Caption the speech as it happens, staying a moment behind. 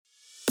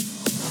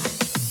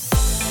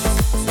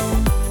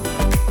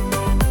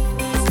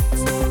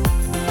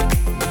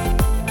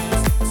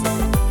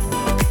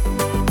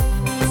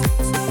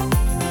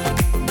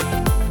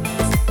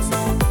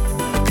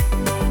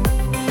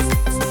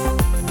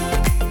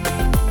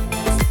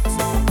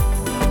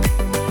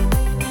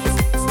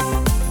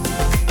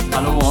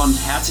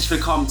Herzlich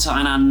willkommen zu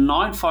einer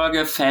neuen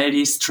Folge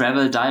Feldis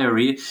Travel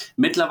Diary.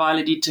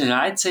 Mittlerweile die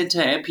 13.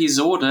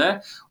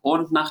 Episode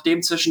und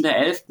nachdem zwischen der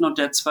 11. und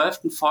der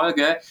 12.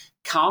 Folge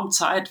kaum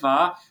Zeit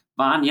war,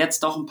 waren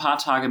jetzt doch ein paar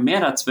Tage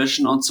mehr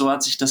dazwischen und so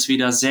hat sich das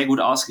wieder sehr gut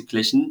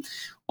ausgeglichen.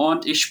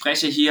 Und ich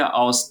spreche hier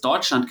aus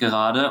Deutschland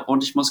gerade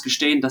und ich muss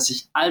gestehen, dass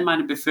sich all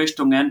meine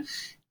Befürchtungen,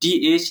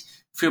 die ich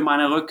für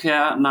meine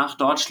Rückkehr nach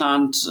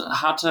Deutschland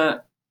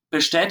hatte,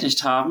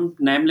 bestätigt haben.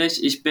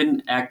 Nämlich, ich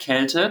bin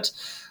erkältet,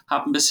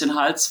 habe ein bisschen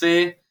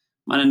Halsweh,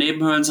 meine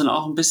Nebenhöhlen sind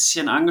auch ein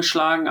bisschen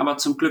angeschlagen, aber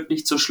zum Glück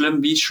nicht so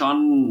schlimm wie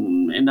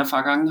schon in der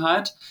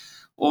Vergangenheit.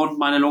 Und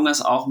meine Lunge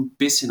ist auch ein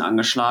bisschen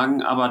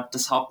angeschlagen, aber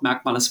das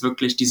Hauptmerkmal ist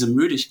wirklich diese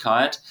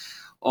Müdigkeit.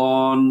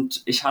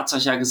 Und ich hatte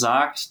es euch ja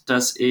gesagt,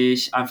 dass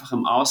ich einfach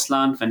im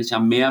Ausland, wenn ich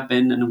am Meer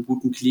bin, in einem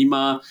guten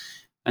Klima,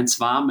 wenn es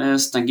warm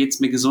ist, dann geht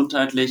es mir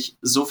gesundheitlich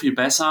so viel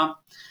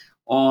besser.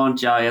 Und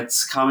ja,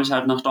 jetzt kam ich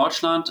halt nach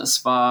Deutschland.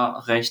 Es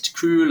war recht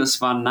kühl,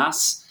 es war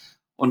nass.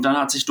 Und dann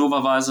hat sich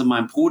dooferweise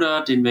mein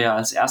Bruder, den wir ja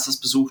als erstes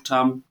besucht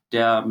haben,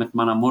 der mit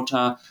meiner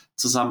Mutter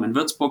zusammen in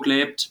Würzburg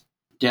lebt,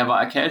 der war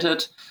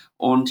erkältet.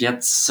 Und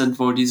jetzt sind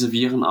wohl diese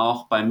Viren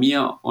auch bei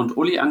mir und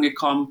Uli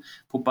angekommen.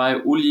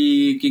 Wobei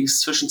Uli ging es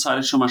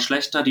zwischenzeitlich schon mal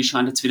schlechter. Die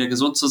scheint jetzt wieder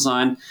gesund zu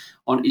sein.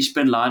 Und ich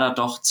bin leider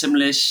doch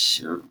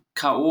ziemlich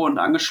K.O. und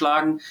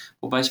angeschlagen.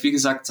 Wobei ich, wie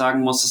gesagt,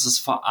 sagen muss, es ist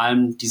vor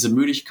allem diese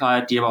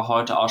Müdigkeit, die aber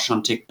heute auch schon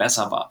einen Tick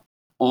besser war.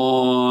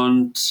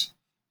 Und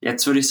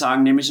jetzt würde ich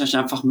sagen, nehme ich euch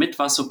einfach mit,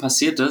 was so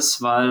passiert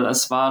ist, weil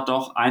es war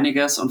doch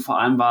einiges und vor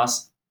allem war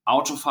es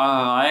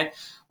Autofahrerei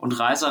und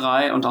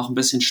Reiserei und auch ein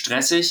bisschen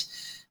stressig.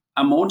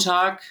 Am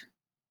Montag,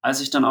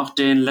 als ich dann auch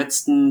den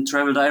letzten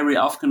Travel Diary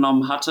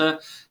aufgenommen hatte,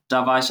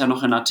 da war ich ja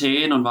noch in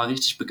Athen und war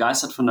richtig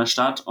begeistert von der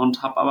Stadt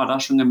und habe aber da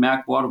schon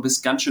gemerkt, boah, du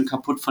bist ganz schön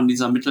kaputt von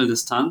dieser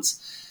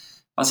Mitteldistanz.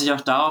 Was ich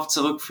auch darauf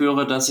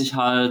zurückführe, dass ich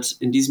halt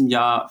in diesem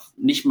Jahr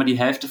nicht mal die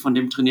Hälfte von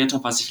dem trainiert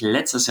habe, was ich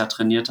letztes Jahr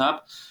trainiert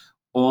habe.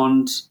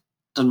 Und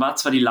dann war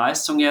zwar die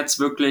Leistung jetzt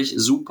wirklich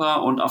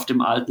super und auf dem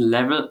alten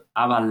Level,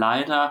 aber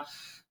leider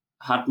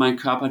hat mein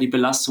Körper die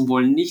Belastung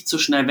wohl nicht so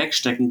schnell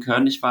wegstecken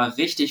können. Ich war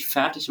richtig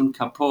fertig und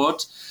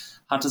kaputt,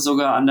 hatte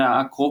sogar an der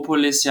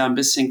Akropolis ja ein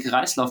bisschen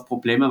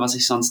Kreislaufprobleme, was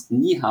ich sonst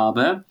nie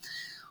habe.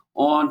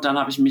 Und dann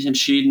habe ich mich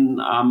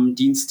entschieden, am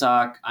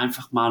Dienstag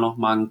einfach mal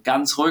nochmal einen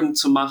ganz ruhigen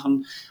zu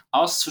machen,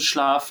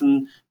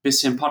 auszuschlafen,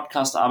 bisschen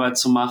Podcastarbeit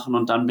zu machen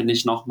und dann bin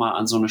ich nochmal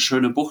an so eine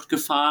schöne Bucht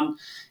gefahren,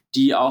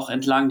 die auch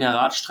entlang der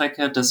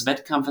Radstrecke des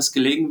Wettkampfes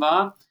gelegen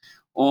war.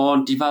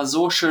 Und die war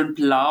so schön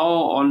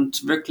blau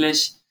und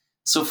wirklich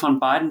so von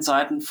beiden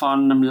Seiten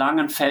von einem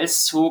langen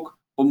Felszug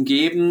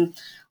umgeben.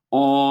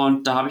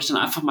 Und da habe ich dann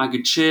einfach mal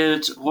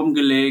gechillt,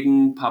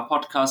 rumgelegen, ein paar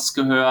Podcasts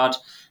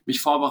gehört,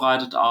 mich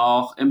vorbereitet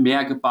auch, im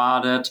Meer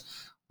gebadet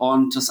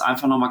und das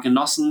einfach nochmal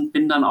genossen.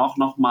 Bin dann auch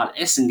nochmal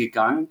essen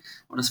gegangen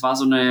und es war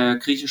so eine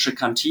griechische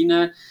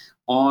Kantine.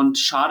 Und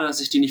schade, dass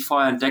ich die nicht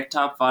vorher entdeckt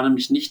habe, war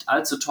nämlich nicht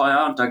allzu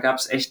teuer und da gab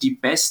es echt die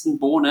besten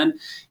Bohnen,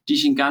 die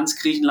ich in ganz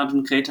Griechenland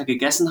und Kreta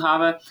gegessen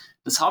habe.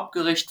 Das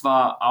Hauptgericht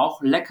war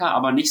auch lecker,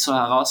 aber nicht so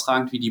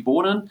herausragend wie die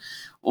Bohnen.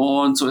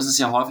 Und so ist es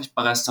ja häufig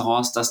bei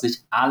Restaurants, dass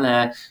nicht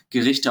alle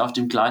Gerichte auf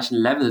dem gleichen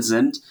Level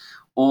sind.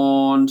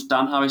 Und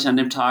dann habe ich an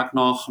dem Tag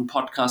noch einen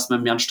Podcast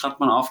mit Jan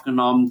Strattmann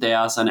aufgenommen,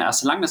 der seine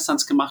erste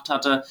Langdistanz gemacht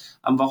hatte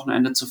am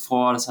Wochenende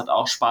zuvor. Das hat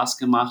auch Spaß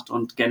gemacht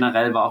und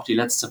generell war auch die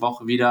letzte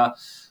Woche wieder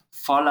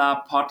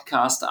voller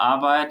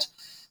Podcast-Arbeit,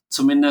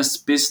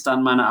 zumindest bis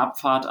dann meine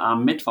Abfahrt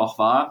am Mittwoch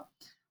war.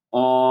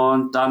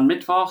 Und dann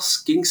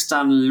mittwochs ging es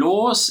dann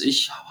los.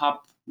 Ich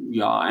habe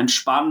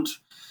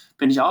entspannt,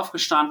 bin ich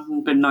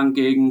aufgestanden, bin dann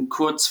gegen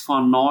kurz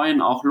vor 9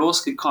 auch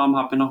losgekommen,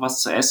 habe mir noch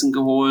was zu essen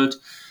geholt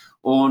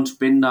und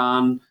bin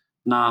dann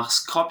nach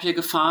Skopje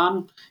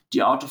gefahren.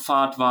 Die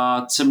Autofahrt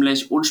war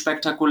ziemlich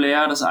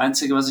unspektakulär. Das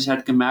Einzige, was ich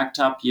halt gemerkt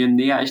habe, je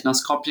näher ich nach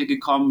Skopje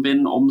gekommen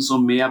bin, umso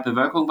mehr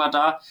Bewölkung war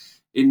da.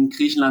 In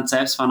Griechenland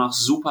selbst war noch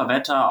super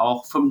Wetter,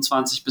 auch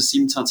 25 bis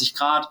 27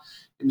 Grad.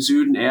 Im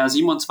Süden eher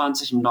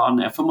 27, im Norden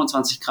eher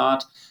 25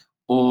 Grad.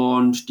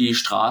 Und die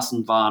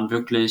Straßen waren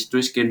wirklich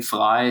durchgehend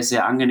frei,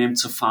 sehr angenehm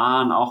zu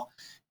fahren. Auch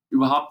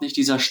überhaupt nicht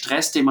dieser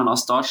Stress, den man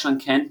aus Deutschland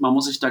kennt. Man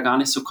muss sich da gar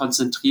nicht so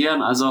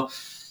konzentrieren. Also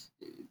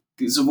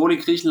sowohl in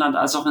Griechenland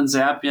als auch in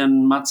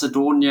Serbien,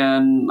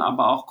 Mazedonien,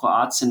 aber auch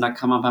Kroatien, da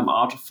kann man beim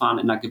Autofahren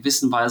in einer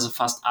gewissen Weise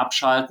fast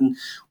abschalten,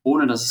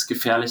 ohne dass es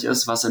gefährlich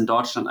ist, was in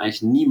Deutschland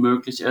eigentlich nie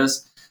möglich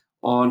ist.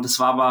 Und es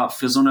war aber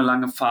für so eine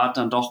lange Fahrt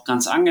dann doch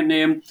ganz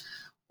angenehm.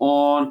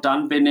 Und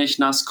dann bin ich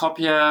nach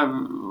Skopje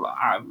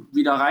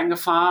wieder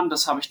reingefahren.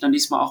 Das habe ich dann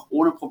diesmal auch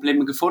ohne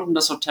Probleme gefunden,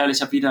 das Hotel.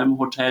 Ich habe wieder im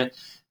Hotel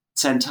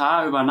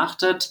Centaur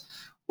übernachtet.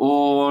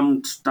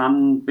 Und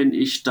dann bin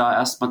ich da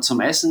erstmal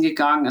zum Essen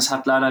gegangen. Es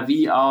hat leider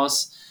wie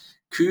aus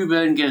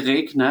Kübeln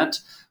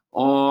geregnet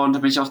und da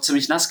bin ich auch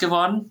ziemlich nass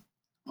geworden.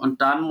 Und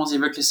dann muss ich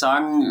wirklich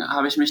sagen,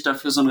 habe ich mich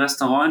dafür so ein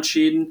Restaurant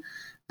entschieden,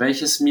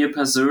 welches mir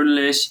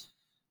persönlich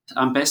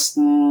am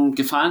besten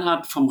gefallen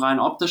hat vom rein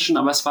optischen.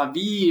 Aber es war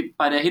wie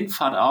bei der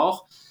Hinfahrt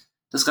auch.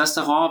 Das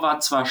Restaurant war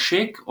zwar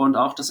schick und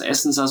auch das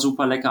Essen sah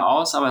super lecker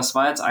aus, aber es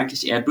war jetzt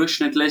eigentlich eher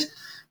durchschnittlich.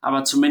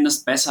 aber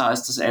zumindest besser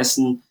als das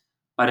Essen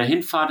bei der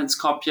Hinfahrt in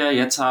Skopje.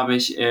 Jetzt habe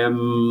ich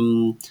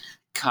im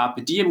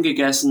Carpe Diem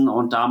gegessen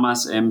und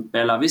damals im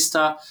Bella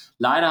Vista.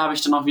 Leider habe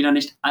ich dann auch wieder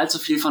nicht allzu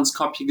viel von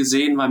Skopje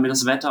gesehen, weil mir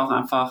das Wetter auch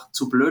einfach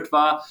zu blöd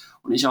war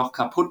und ich auch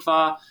kaputt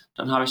war.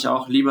 Dann habe ich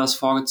auch lieber es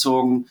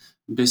vorgezogen,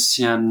 ein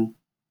bisschen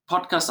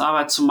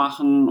Podcastarbeit zu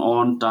machen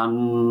und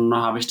dann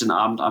habe ich den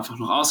Abend einfach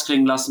noch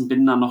ausklingen lassen,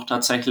 bin dann noch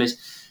tatsächlich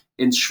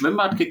ins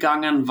Schwimmbad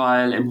gegangen,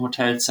 weil im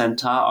Hotel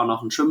Center auch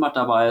noch ein Schwimmbad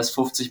dabei ist,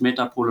 50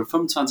 Meter Pool und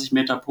 25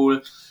 Meter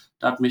Pool.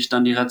 Da hat mich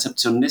dann die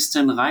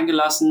Rezeptionistin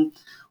reingelassen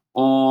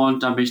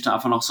und dann bin ich da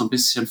einfach noch so ein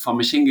bisschen vor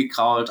mich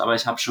hingekrault, aber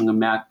ich habe schon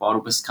gemerkt, boah,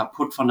 du bist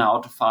kaputt von der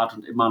Autofahrt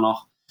und immer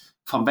noch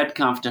vom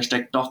Wettkampf, der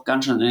steckt doch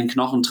ganz schön in den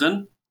Knochen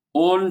drin.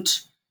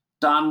 Und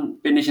dann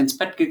bin ich ins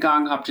Bett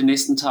gegangen, habe den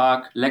nächsten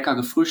Tag lecker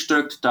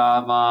gefrühstückt.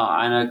 Da war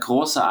eine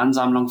große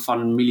Ansammlung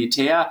von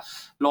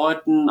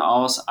Militärleuten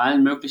aus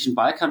allen möglichen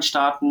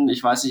Balkanstaaten.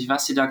 Ich weiß nicht,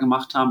 was sie da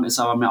gemacht haben, ist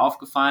aber mir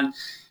aufgefallen.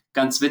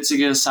 Ganz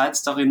witzige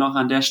Side-Story noch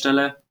an der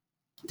Stelle.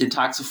 Den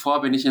Tag zuvor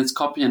bin ich in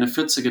Skopje in eine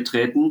Pfütze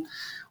getreten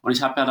und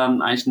ich habe ja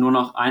dann eigentlich nur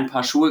noch ein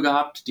paar Schuhe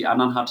gehabt. Die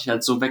anderen hatte ich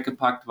halt so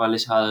weggepackt, weil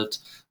ich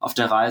halt auf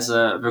der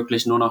Reise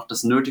wirklich nur noch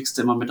das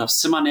Nötigste immer mit aufs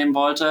Zimmer nehmen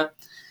wollte.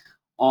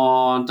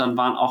 Und dann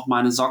waren auch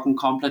meine Socken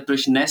komplett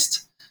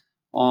durchnässt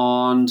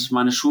und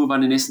meine Schuhe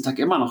waren den nächsten Tag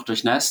immer noch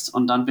durchnässt.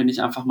 Und dann bin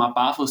ich einfach mal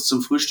barfuß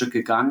zum Frühstück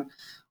gegangen.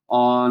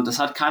 Und das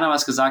hat keiner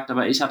was gesagt,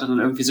 aber ich hatte dann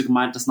irgendwie so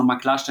gemeint, das nochmal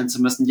klarstellen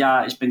zu müssen.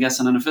 Ja, ich bin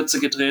gestern in eine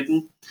Pfütze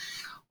getreten.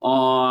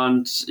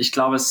 Und ich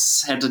glaube,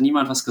 es hätte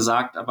niemand was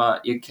gesagt,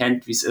 aber ihr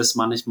kennt, wie es ist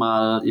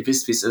manchmal, ihr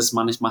wisst, wie es ist.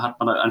 Manchmal hat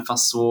man da einfach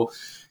so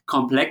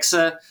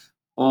Komplexe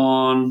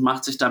und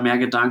macht sich da mehr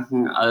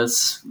Gedanken,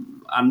 als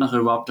andere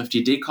überhaupt auf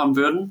die Idee kommen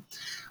würden.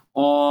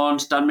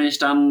 Und dann bin ich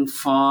dann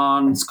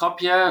von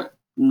Skopje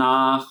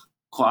nach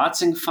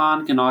Kroatien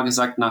gefahren, genauer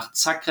gesagt nach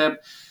Zagreb.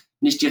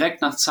 Nicht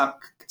direkt nach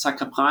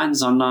Zagreb rein,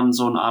 sondern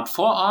so eine Art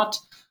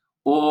Vorort.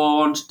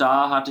 Und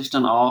da hatte ich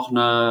dann auch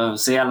eine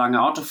sehr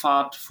lange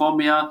Autofahrt vor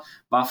mir,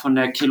 war von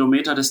der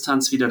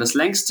Kilometerdistanz wieder das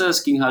längste.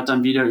 Es ging halt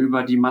dann wieder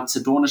über die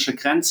mazedonische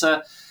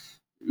Grenze,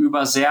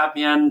 über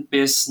Serbien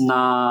bis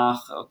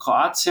nach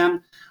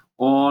Kroatien.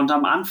 Und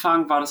am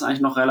Anfang war das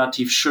eigentlich noch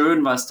relativ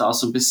schön, weil es da auch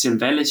so ein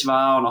bisschen wellig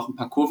war und auch ein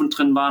paar Kurven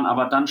drin waren.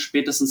 Aber dann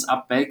spätestens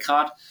ab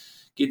Belgrad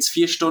geht's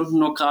 4 Stunden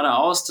nur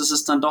geradeaus. Das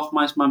ist dann doch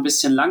manchmal ein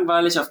bisschen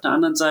langweilig. Auf der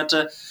anderen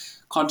Seite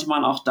konnte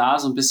man auch da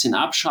so ein bisschen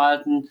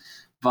abschalten,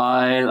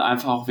 weil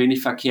einfach auch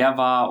wenig Verkehr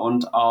war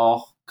und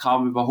auch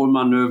kaum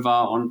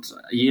Überholmanöver und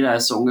jeder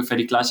ist so ungefähr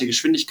die gleiche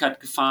Geschwindigkeit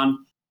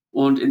gefahren.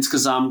 Und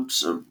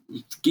insgesamt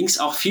ging es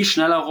auch viel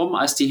schneller rum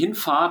als die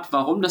Hinfahrt.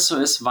 Warum das so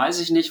ist,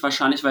 weiß ich nicht.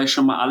 Wahrscheinlich, weil ich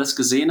schon mal alles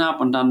gesehen habe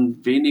und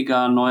dann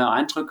weniger neue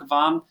Eindrücke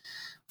waren.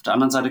 Auf der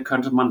anderen Seite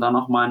könnte man dann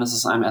auch meinen, dass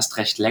es einem erst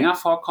recht länger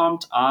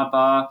vorkommt.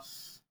 Aber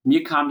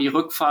mir kam die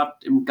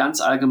Rückfahrt im ganz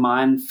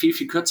Allgemeinen viel,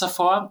 viel kürzer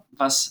vor,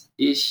 was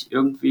ich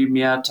irgendwie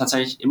mir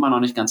tatsächlich immer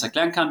noch nicht ganz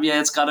erklären kann, wie ihr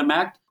jetzt gerade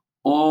merkt.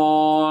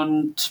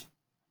 Und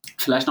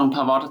vielleicht noch ein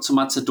paar Worte zu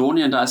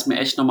Mazedonien. Da ist mir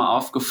echt nochmal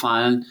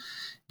aufgefallen,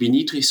 wie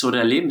niedrig so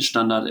der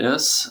Lebensstandard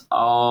ist,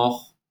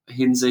 auch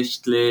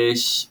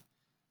hinsichtlich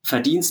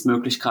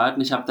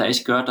Verdienstmöglichkeiten. Ich habe da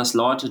echt gehört, dass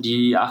Leute,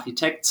 die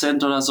Architekt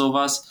sind oder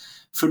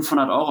sowas,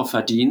 500 Euro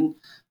verdienen.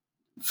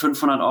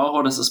 500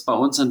 Euro, das ist bei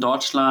uns in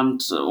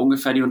Deutschland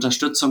ungefähr die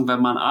Unterstützung,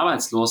 wenn man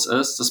arbeitslos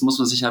ist. Das muss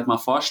man sich halt mal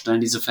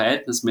vorstellen, diese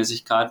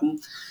Verhältnismäßigkeiten.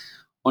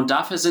 Und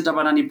dafür sind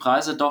aber dann die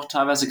Preise doch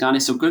teilweise gar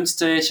nicht so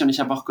günstig. Und ich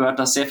habe auch gehört,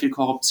 dass sehr viel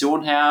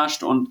Korruption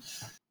herrscht und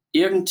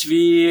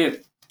irgendwie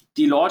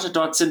die Leute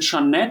dort sind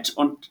schon nett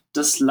und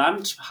das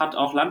Land hat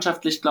auch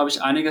landschaftlich, glaube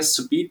ich, einiges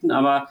zu bieten,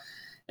 aber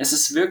es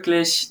ist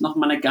wirklich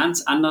nochmal eine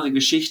ganz andere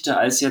Geschichte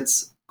als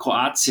jetzt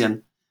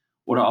Kroatien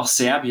oder auch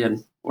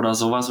Serbien oder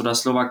sowas oder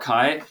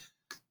Slowakei.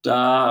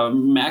 Da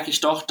merke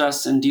ich doch,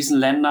 dass in diesen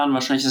Ländern,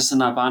 wahrscheinlich ist es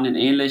in Albanien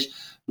ähnlich,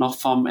 noch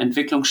vom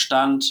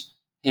Entwicklungsstand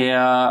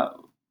her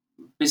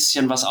ein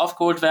bisschen was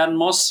aufgeholt werden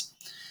muss.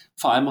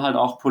 Vor allem halt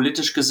auch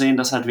politisch gesehen,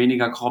 dass halt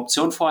weniger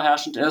Korruption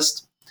vorherrschend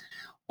ist.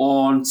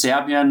 Und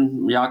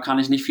Serbien, ja, kann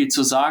ich nicht viel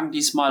zu sagen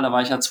diesmal. Da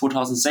war ich ja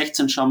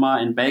 2016 schon mal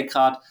in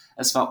Belgrad.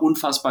 Es war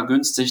unfassbar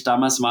günstig.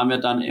 Damals waren wir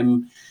dann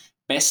im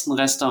besten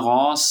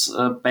Restaurants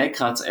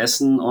Belgrads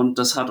essen und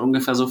das hat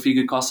ungefähr so viel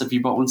gekostet wie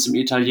bei uns im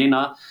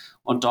Italiener.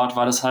 Und dort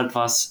war das halt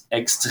was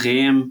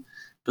extrem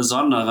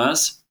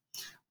Besonderes.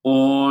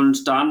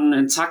 Und dann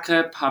in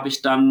Zagreb habe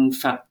ich dann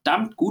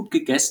verdammt gut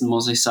gegessen,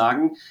 muss ich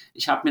sagen.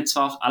 Ich habe mir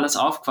zwar auch alles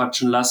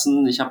aufquatschen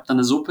lassen. Ich habe dann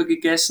eine Suppe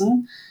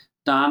gegessen,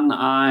 dann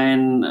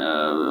ein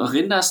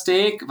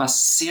Rindersteak,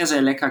 was sehr,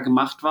 sehr lecker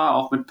gemacht war,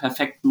 auch mit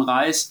perfektem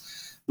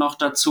Reis noch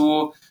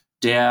dazu,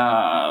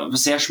 der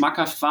sehr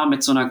schmackhaft war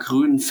mit so einer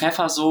grünen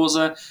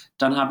Pfeffersoße.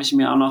 Dann habe ich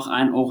mir auch noch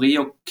einen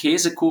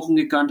Oreo-Käsekuchen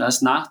gegönnt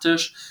als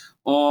Nachtisch.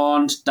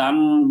 Und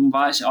dann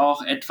war ich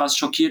auch etwas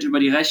schockiert über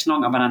die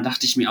Rechnung, aber dann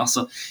dachte ich mir auch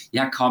so,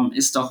 ja komm,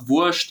 ist doch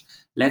wurscht.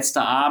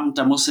 Letzter Abend,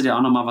 da musst du dir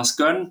auch noch mal was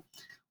gönnen.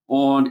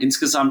 Und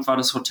insgesamt war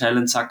das Hotel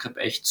in Zagreb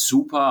echt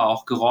super,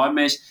 auch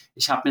geräumig.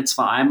 Ich habe mir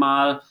zwar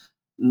einmal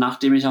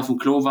nachdem ich auf dem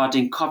Klo war,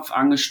 den Kopf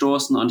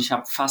angestoßen und ich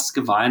habe fast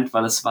geweint,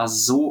 weil es war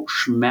so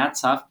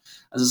schmerzhaft.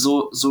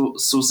 Also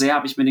so sehr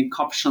habe ich mir den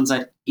Kopf schon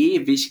seit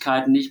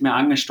Ewigkeiten nicht mehr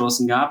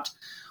angestoßen gehabt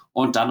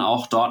und dann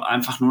auch dort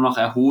einfach nur noch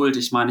erholt.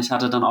 Ich meine, ich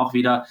hatte dann auch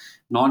wieder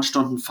 9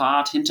 Stunden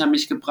Fahrt hinter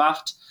mich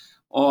gebracht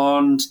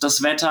und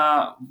das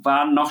Wetter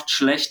war noch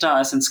schlechter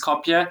als in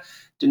Skopje.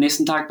 Den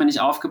nächsten Tag bin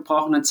ich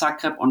aufgebrochen in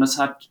Zagreb und es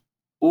hat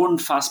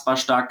unfassbar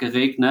stark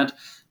geregnet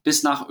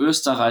bis nach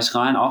Österreich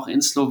rein, auch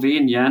in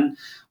Slowenien.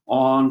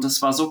 Und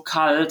es war so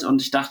kalt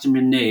und ich dachte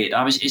mir, nee, da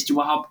habe ich echt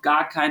überhaupt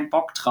gar keinen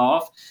Bock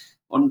drauf.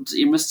 Und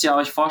ihr müsst ja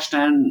euch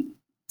vorstellen,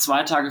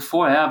 2 Tage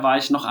vorher war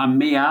ich noch am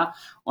Meer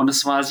und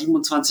es war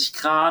 27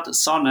 Grad,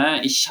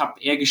 Sonne. Ich habe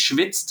eher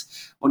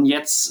geschwitzt und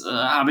jetzt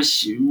habe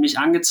ich mich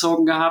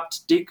angezogen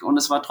gehabt, dick, und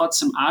es war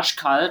trotzdem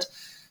arschkalt.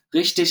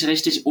 Richtig,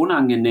 richtig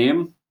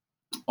unangenehm.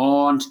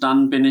 Und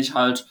dann bin ich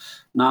halt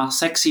nach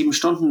 6, 7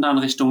 Stunden dann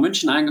Richtung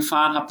München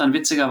eingefahren, habe dann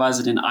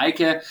witzigerweise den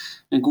Eike,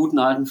 einen guten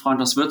alten Freund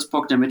aus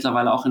Würzburg, der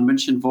mittlerweile auch in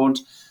München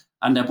wohnt,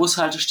 an der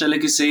Bushaltestelle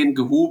gesehen,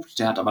 gehupt.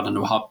 Der hat aber dann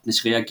überhaupt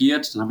nicht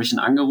reagiert. Dann habe ich ihn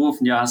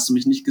angerufen, ja, hast du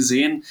mich nicht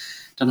gesehen?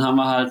 Dann haben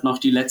wir halt noch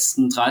die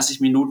letzten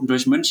 30 Minuten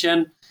durch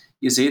München.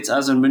 Ihr seht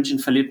also, in München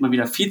verliert man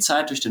wieder viel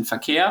Zeit durch den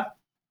Verkehr,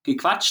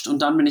 gequatscht,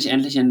 und dann bin ich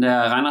endlich in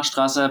der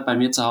Rainerstraße bei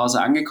mir zu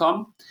Hause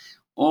angekommen.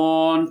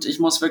 Und ich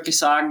muss wirklich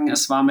sagen,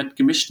 es war mit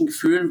gemischten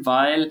Gefühlen,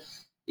 weil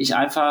ich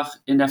einfach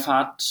in der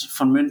Fahrt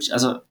von München,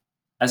 also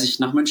als ich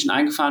nach München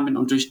eingefahren bin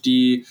und durch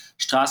die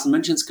Straßen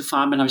Münchens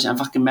gefahren bin, habe ich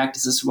einfach gemerkt,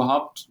 es ist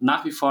überhaupt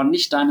nach wie vor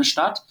nicht deine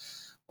Stadt.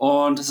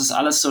 Und es ist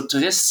alles so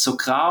trist, so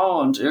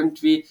grau, und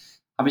irgendwie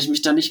habe ich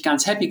mich da nicht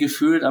ganz happy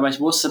gefühlt, aber ich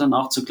wusste dann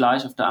auch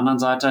zugleich auf der anderen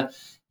Seite,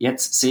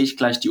 jetzt sehe ich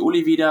gleich die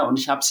Uli wieder und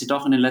ich habe sie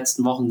doch in den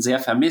letzten Wochen sehr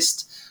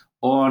vermisst.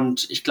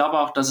 Und ich glaube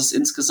auch, dass es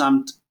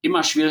insgesamt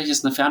immer schwierig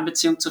ist, eine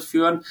Fernbeziehung zu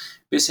führen.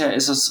 Bisher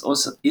ist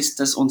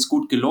es uns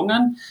gut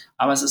gelungen,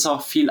 aber es ist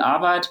auch viel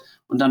Arbeit.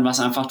 Und dann war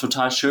es einfach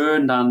total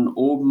schön, dann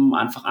oben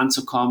einfach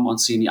anzukommen und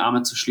sie in die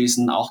Arme zu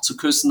schließen, auch zu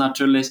küssen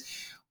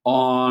natürlich.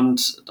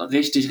 Und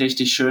richtig,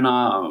 richtig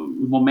schöner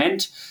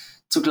Moment.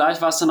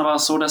 Zugleich war es dann aber auch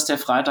so, dass der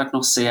Freitag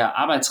noch sehr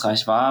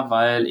arbeitsreich war,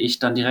 weil ich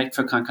dann direkt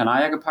für Gran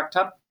Canaria gepackt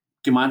habe.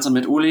 Gemeinsam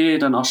mit Uli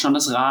dann auch schon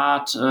das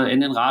Rad in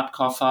den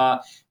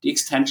Radkoffer, die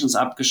Extensions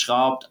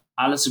abgeschraubt,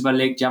 alles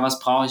überlegt, ja, was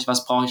brauche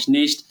ich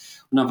nicht.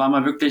 Und dann waren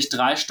wir wirklich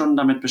 3 Stunden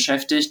damit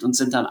beschäftigt und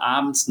sind dann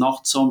abends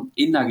noch zum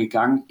Inder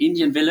gegangen,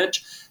 Indian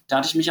Village. Da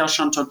hatte ich mich auch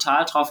schon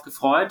total drauf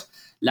gefreut.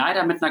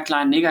 Leider mit einer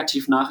kleinen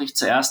Negativnachricht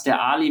zuerst.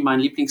 Der Ali,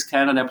 mein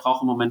Lieblingskellner, der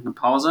braucht im Moment eine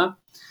Pause,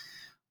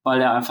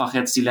 weil er einfach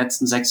jetzt die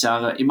letzten 6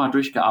 Jahre immer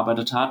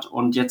durchgearbeitet hat.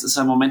 Und jetzt ist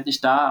er im Moment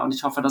nicht da und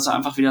ich hoffe, dass er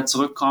einfach wieder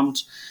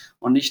zurückkommt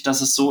und nicht,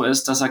 dass es so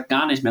ist, dass er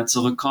gar nicht mehr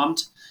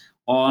zurückkommt.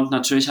 Und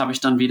natürlich habe ich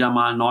dann wieder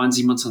mal 9,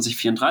 27,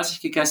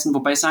 34 gegessen,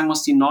 wobei ich sagen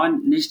muss, die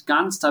 9 nicht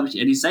ganz, da habe ich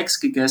eher die 6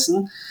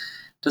 gegessen.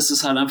 Das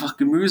ist halt einfach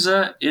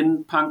Gemüse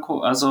in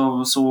Panko,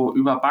 also so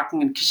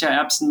überbacken in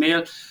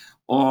Kichererbsenmehl.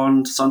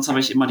 Und sonst habe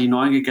ich immer die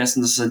 9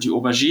 gegessen, das sind die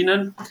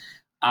Auberginen.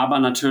 Aber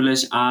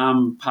natürlich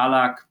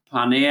Palak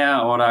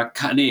Paneer oder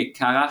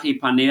Karachi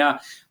Paneer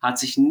hat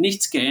sich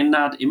nichts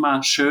geändert.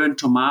 Immer schön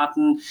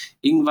Tomaten,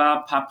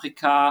 Ingwer,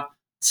 Paprika,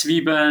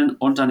 Zwiebeln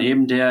und dann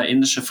eben der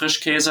indische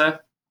Frischkäse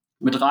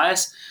mit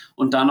Reis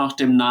und dann noch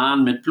dem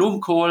Naan mit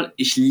Blumenkohl.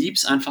 Ich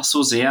lieb's einfach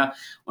so sehr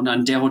und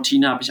an der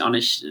Routine habe ich auch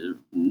nicht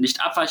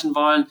abweichen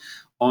wollen.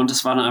 Und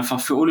es war dann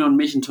einfach für Uli und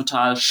mich ein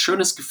total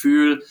schönes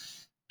Gefühl,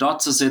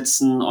 dort zu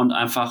sitzen und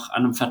einfach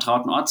an einem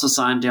vertrauten Ort zu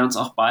sein, der uns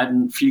auch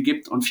beiden viel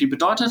gibt und viel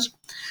bedeutet.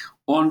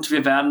 Und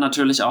wir werden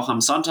natürlich auch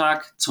am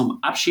Sonntag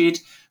zum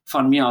Abschied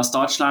von mir aus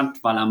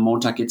Deutschland, weil am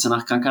Montag geht's ja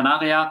nach Gran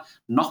Canaria,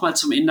 nochmal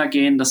zum Inder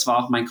gehen. Das war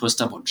auch mein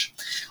größter Wunsch.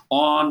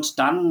 Und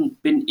dann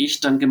bin ich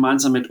dann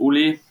gemeinsam mit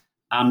Uli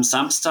am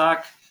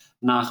Samstag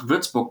nach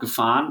Würzburg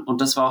gefahren und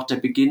das war auch der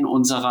Beginn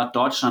unserer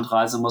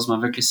Deutschlandreise, muss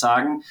man wirklich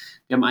sagen.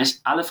 Wir haben eigentlich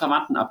alle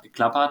Verwandten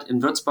abgeklappert.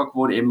 In Würzburg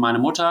wohnt eben meine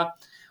Mutter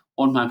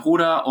und mein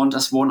Bruder und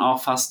es wohnen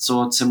auch fast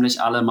so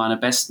ziemlich alle meine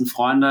besten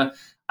Freunde.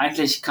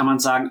 Eigentlich kann man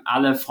sagen,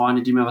 alle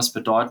Freunde, die mir was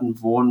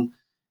bedeuten, wohnen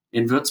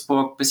in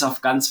Würzburg, bis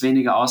auf ganz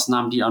wenige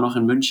Ausnahmen, die auch noch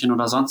in München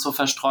oder sonst so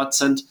verstreut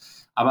sind.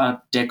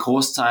 Aber der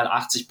Großteil,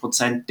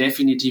 80%,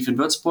 definitiv in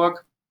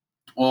Würzburg.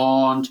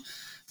 Und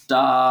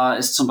da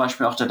ist zum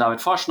Beispiel auch der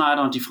David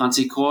Vorschneider und die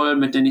Franzi Kroll,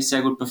 mit denen ich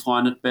sehr gut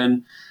befreundet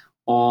bin.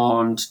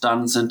 Und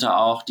dann sind da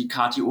auch die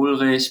Kathi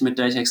Ulrich, mit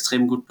der ich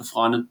extrem gut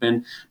befreundet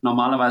bin.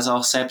 Normalerweise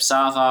auch selbst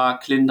Sarah,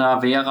 Klinda,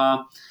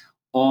 Vera.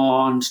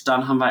 Und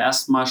dann haben wir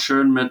erstmal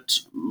schön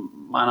mit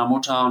meiner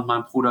Mutter und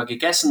meinem Bruder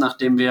gegessen,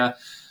 nachdem wir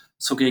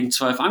so gegen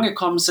 12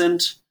 angekommen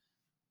sind.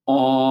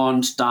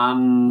 Und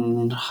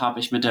dann habe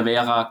ich mit der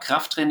Vera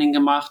Krafttraining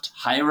gemacht,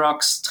 High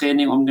Rocks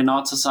Training, um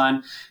genau zu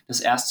sein.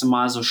 Das erste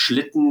Mal so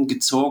Schlitten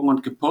gezogen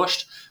und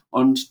gepusht.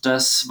 Und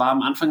das war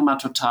am Anfang immer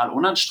total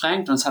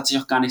unanstrengend und es hat sich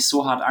auch gar nicht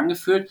so hart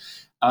angefühlt.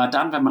 Aber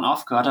dann, wenn man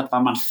aufgehört hat, war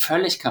man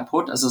völlig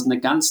kaputt. Also es ist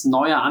eine ganz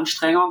neue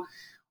Anstrengung.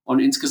 Und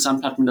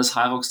insgesamt hat mir das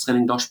High Rocks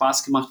Training doch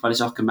Spaß gemacht, weil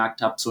ich auch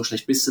gemerkt habe, so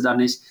schlecht bist du da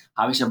nicht.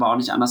 Habe ich aber auch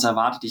nicht anders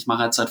erwartet. Ich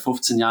mache jetzt seit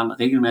 15 Jahren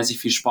regelmäßig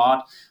viel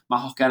Sport,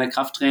 mache auch gerne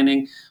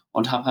Krafttraining.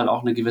 und habe halt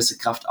auch eine gewisse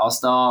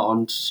Kraftausdauer.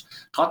 Und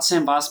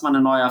trotzdem war es mal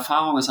eine neue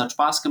Erfahrung. Es hat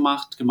Spaß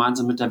gemacht,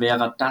 gemeinsam mit der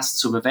Vera das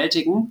zu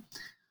bewältigen.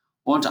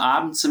 Und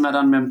abends sind wir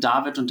dann mit dem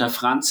David und der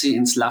Franzi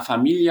ins La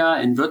Familia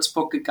in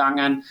Würzburg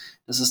gegangen.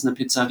 Das ist eine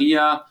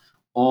Pizzeria.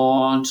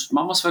 Und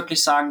man muss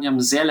wirklich sagen, die haben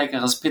ein sehr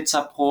leckeres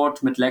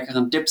Pizzabrot mit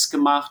leckeren Dips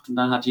gemacht. Und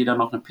dann hat jeder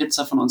noch eine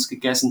Pizza von uns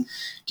gegessen,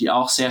 die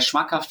auch sehr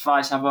schmackhaft war.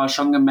 Ich habe aber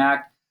schon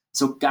gemerkt,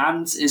 so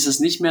ganz ist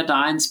es nicht mehr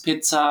deins,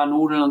 Pizza,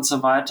 Nudeln und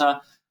so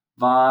weiter,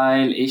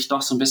 weil ich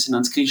doch so ein bisschen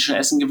ans griechische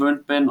Essen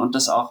gewöhnt bin und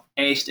das auch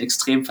echt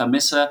extrem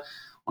vermisse.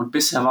 Und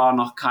bisher war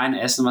noch kein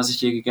Essen, was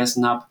ich je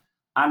gegessen habe,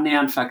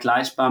 annähernd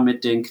vergleichbar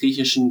mit den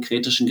griechischen,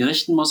 kretischen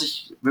Gerichten, muss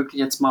ich wirklich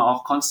jetzt mal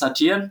auch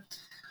konstatieren.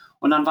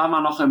 Und dann waren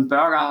wir noch im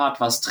Burger Hut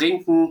was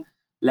trinken,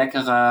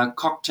 leckere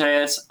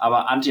Cocktails,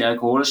 aber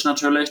antialkoholisch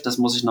natürlich, das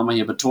muss ich nochmal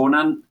hier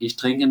betonen. Ich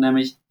trinke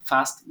nämlich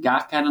fast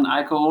gar keinen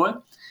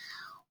Alkohol.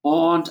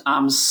 Und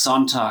am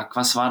Sonntag,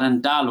 was war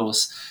denn da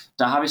los?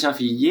 Da habe ich auf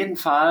jeden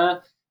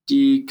Fall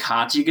die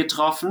Kati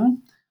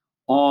getroffen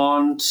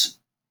und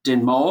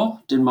den Mo.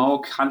 Den Mo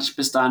kannte ich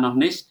bis dahin noch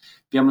nicht.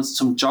 Wir haben uns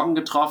zum Joggen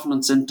getroffen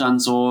und sind dann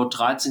so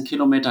 13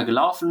 Kilometer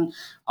gelaufen,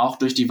 auch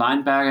durch die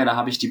Weinberge. Da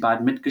habe ich die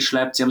beiden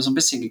mitgeschleppt. Sie haben so ein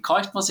bisschen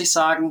gekeucht, muss ich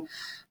sagen,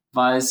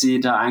 weil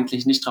sie da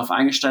eigentlich nicht drauf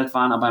eingestellt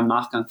waren, aber im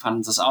Nachgang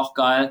fanden sie es auch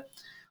geil.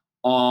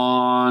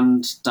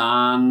 Und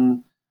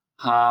dann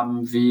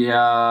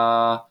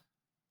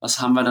was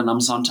haben wir dann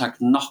am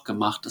Sonntag noch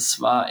gemacht? Es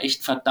war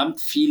echt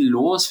verdammt viel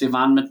los. Wir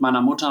waren mit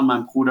meiner Mutter und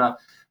meinem Bruder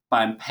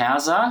beim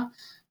Perser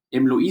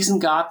im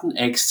Luisengarten.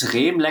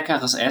 Extrem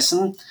leckeres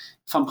Essen.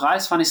 Vom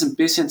Preis fand ich es ein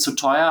bisschen zu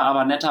teuer,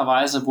 aber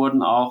netterweise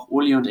wurden auch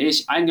Uli und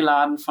ich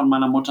eingeladen von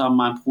meiner Mutter und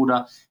meinem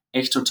Bruder.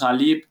 Echt total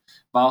lieb.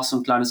 War auch so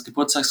ein kleines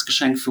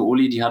Geburtstagsgeschenk für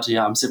Uli. Die hatte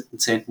ja am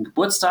 7.10.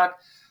 Geburtstag.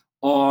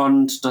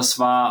 Und das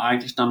war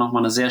eigentlich dann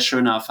nochmal eine sehr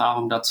schöne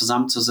Erfahrung, da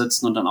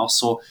zusammenzusitzen und dann auch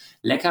so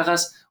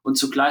leckeres und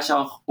zugleich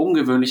auch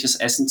ungewöhnliches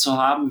Essen zu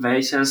haben,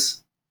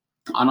 welches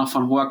auch noch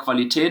von hoher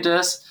Qualität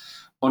ist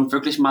und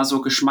wirklich mal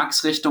so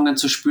Geschmacksrichtungen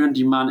zu spüren,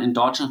 die man in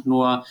Deutschland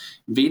nur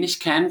wenig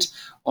kennt.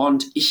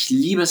 Und ich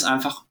liebe es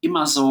einfach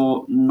immer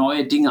so,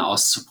 neue Dinge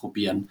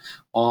auszuprobieren.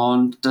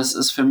 Und das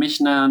ist für mich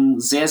ein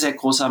sehr, sehr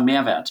großer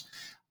Mehrwert.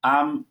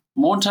 Am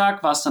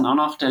Montag war es dann auch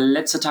noch der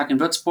letzte Tag in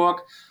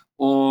Würzburg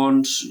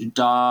und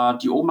da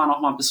die Oma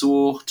noch mal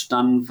besucht.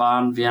 Dann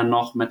waren wir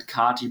noch mit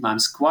Kati beim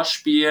Squash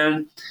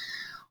spielen.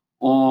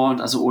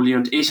 Und also Uli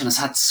und ich. Und es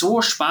hat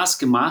so Spaß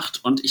gemacht.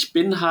 Und ich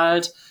bin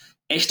halt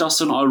echt auch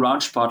so ein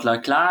Allround-Sportler.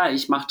 Klar,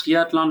 ich mache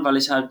Triathlon, weil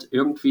ich halt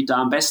irgendwie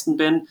da am besten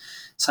bin.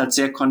 Ist halt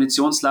sehr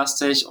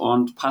konditionslastig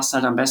und passt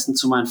halt am besten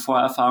zu meinen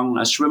Vorerfahrungen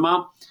als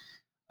Schwimmer.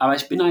 Aber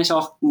ich bin eigentlich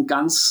auch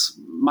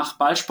mach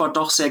Ballsport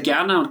doch sehr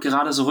gerne und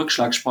gerade so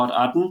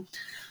Rückschlagsportarten.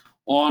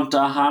 Und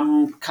da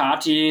haben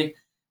Kati,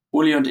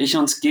 Uli und ich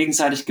uns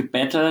gegenseitig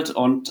gebettelt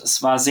und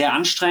es war sehr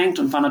anstrengend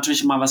und war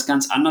natürlich immer was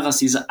ganz anderes,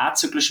 diese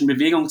azyklischen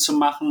Bewegungen zu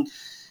machen,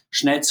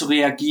 schnell zu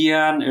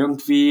reagieren,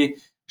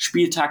 irgendwie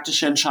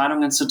spieltaktische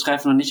Entscheidungen zu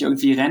treffen und nicht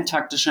irgendwie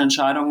renntaktische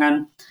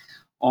Entscheidungen.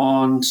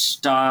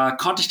 Und da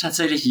konnte ich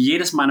tatsächlich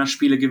jedes meiner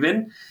Spiele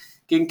gewinnen.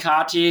 Gegen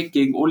Kati,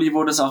 gegen Uli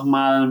wurde es auch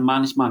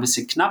manchmal ein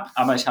bisschen knapp,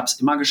 aber ich habe es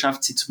immer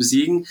geschafft, sie zu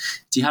besiegen.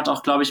 Sie hat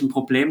auch, glaube ich, ein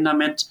Problem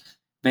damit,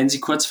 wenn sie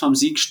kurz vorm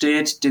Sieg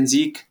steht, den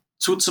Sieg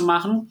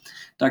zuzumachen.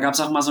 Da gab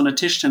es auch mal so eine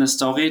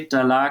Tischtennis-Story,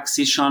 da lag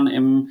sie schon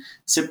im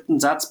 7.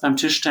 Satz beim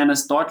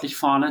Tischtennis deutlich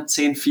vorne,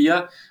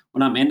 10-4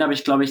 und am Ende habe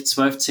ich, glaube ich,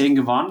 12-10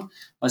 gewonnen,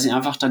 weil sie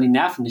einfach dann die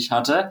Nerven nicht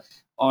hatte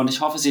und ich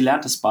hoffe, sie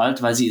lernt es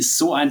bald, weil sie ist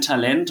so ein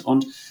Talent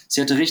und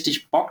sie hatte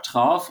richtig Bock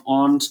drauf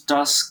und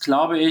das,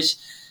 glaube ich,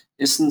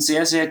 ist ein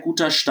sehr, sehr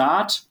guter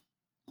Start,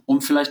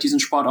 um vielleicht diesen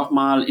Sport auch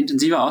mal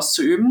intensiver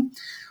auszuüben.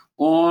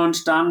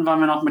 Und dann waren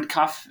wir noch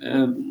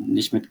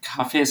nicht mit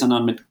Kaffee,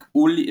 sondern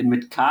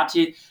mit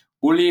Kati,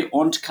 Uli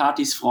und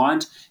Katis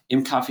Freund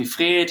im Café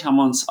Fred, haben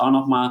wir uns auch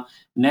nochmal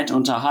nett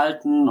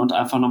unterhalten und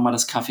einfach nochmal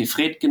das Café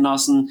Fred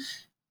genossen,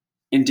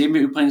 in dem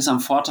wir übrigens am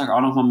Vortag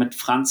auch nochmal mit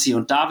Franzi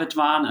und David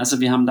waren. Also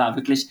wir haben da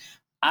wirklich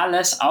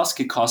alles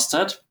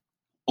ausgekostet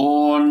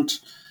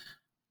und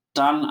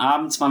dann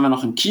abends waren wir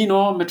noch im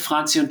Kino mit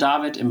Franzi und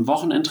David im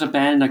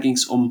Wochenendrebellen. Da ging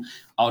es um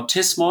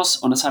Autismus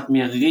und es hat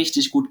mir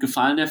richtig gut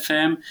gefallen, der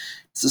Film.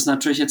 Es ist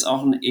natürlich jetzt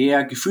auch ein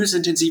eher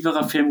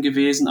gefühlsintensiverer Film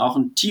gewesen, auch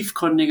ein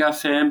tiefgründiger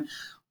Film.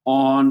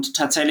 Und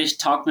tatsächlich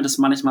taugt mir das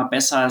manchmal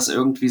besser als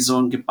irgendwie so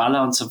ein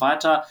Geballer und so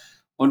weiter.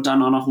 Und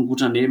dann auch noch ein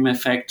guter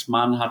Nebeneffekt.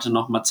 Man hatte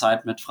noch mal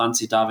Zeit mit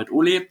Franzi, David,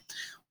 Uli.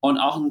 Und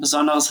auch ein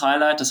besonderes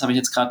Highlight, das habe ich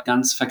jetzt gerade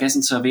ganz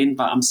vergessen zu erwähnen,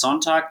 war am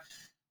Sonntag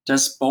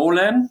das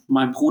Bowlen.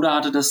 Mein Bruder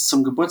hatte das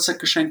zum Geburtstag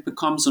geschenkt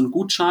bekommen, so einen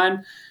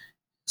Gutschein.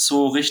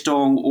 So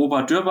Richtung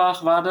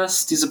Oberdürbach war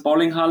das, diese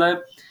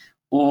Bowlinghalle.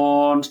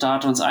 Und da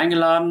hat er uns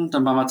eingeladen.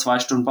 Dann waren wir 2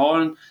 Stunden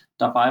bowlen.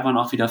 Dabei waren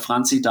auch wieder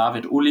Franzi,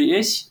 David, Uli,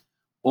 ich.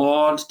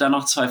 Und dann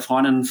noch 2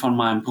 Freundinnen von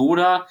meinem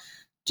Bruder.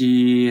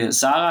 Die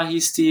Sarah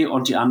hieß die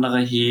und die andere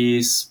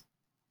hieß,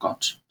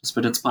 Gott, das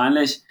wird jetzt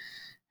peinlich.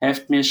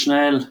 Helft mir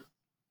schnell.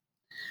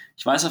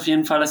 Ich weiß auf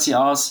jeden Fall, dass sie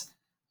aus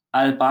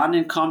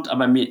Albanien kommt,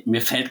 aber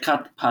mir fällt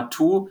gerade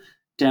partout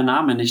der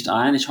Name nicht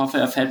ein. Ich hoffe,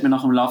 er fällt mir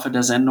noch im Laufe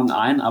der Sendung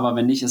ein, aber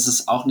wenn nicht, ist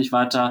es auch nicht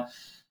weiter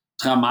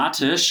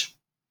dramatisch.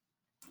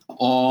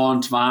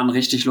 Und war ein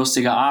richtig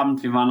lustiger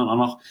Abend. Wir waren dann auch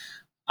noch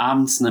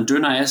abends einen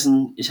Döner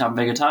essen. Ich habe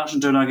einen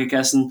vegetarischen Döner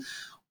gegessen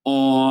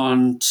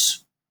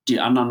und die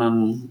anderen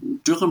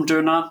einen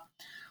Dürüm-Döner.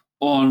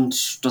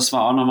 Und das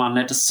war auch nochmal ein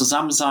nettes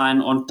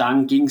Zusammensein. Und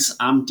dann ging es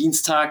am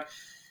Dienstag,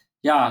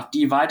 ja,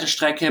 die weite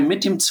Strecke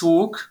mit dem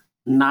Zug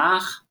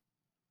nach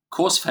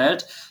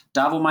Coesfeld,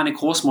 da wo meine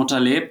Großmutter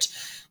lebt.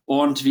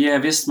 Und wie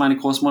ihr wisst, meine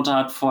Großmutter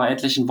hat vor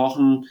etlichen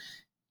Wochen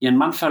ihren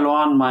Mann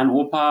verloren, mein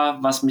Opa,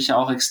 was mich ja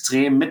auch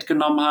extrem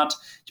mitgenommen hat.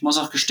 Ich muss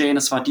auch gestehen,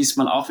 es war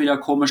diesmal auch wieder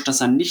komisch,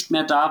 dass er nicht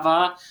mehr da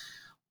war.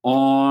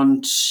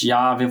 Und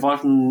ja, wir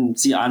wollten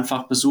sie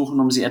einfach besuchen,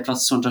 um sie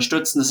etwas zu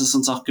unterstützen. Das ist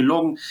uns auch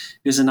gelungen.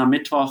 Wir sind am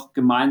Mittwoch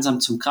gemeinsam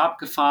zum Grab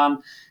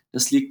gefahren.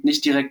 Das liegt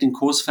nicht direkt in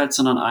Coesfeld,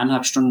 sondern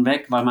 1,5 Stunden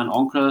weg, weil mein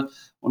Onkel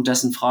und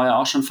dessen Frau ja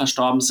auch schon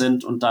verstorben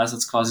sind. Und da ist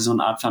jetzt quasi so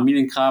eine Art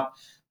Familiengrab.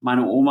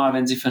 Meine Oma,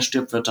 wenn sie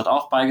verstirbt, wird dort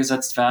auch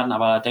beigesetzt werden.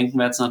 Aber da denken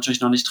wir jetzt natürlich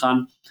noch nicht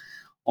dran.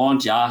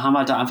 Und ja, haben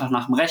halt da einfach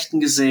nach dem Rechten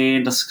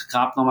gesehen, das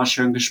Grab nochmal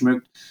schön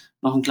geschmückt,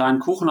 noch einen kleinen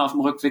Kuchen auf dem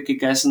Rückweg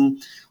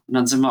gegessen und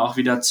dann sind wir auch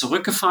wieder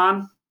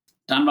zurückgefahren.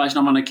 Dann war ich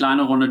nochmal eine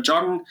kleine Runde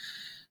joggen.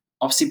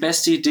 Ob es die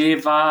beste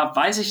Idee war,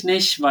 weiß ich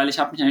nicht, weil ich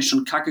habe mich eigentlich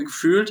schon kacke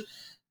gefühlt.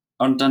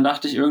 Und dann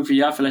dachte ich irgendwie,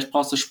 ja, vielleicht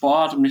brauchst du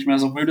Sport, um nicht mehr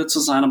so müde zu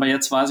sein. Aber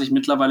jetzt weiß ich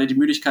mittlerweile, die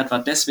Müdigkeit war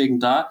deswegen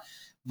da,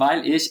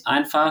 weil ich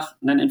einfach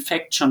einen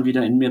Infekt schon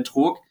wieder in mir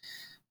trug.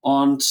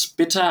 Und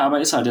bitter,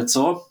 aber ist halt jetzt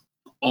so.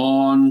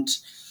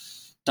 Und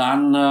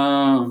dann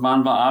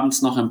waren wir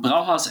abends noch im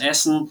Brauhaus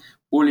essen,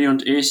 Uli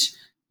und ich,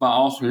 war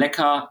auch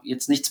lecker,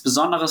 jetzt nichts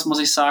Besonderes, muss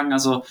ich sagen,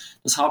 also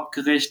das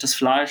Hauptgericht, das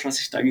Fleisch, was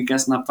ich da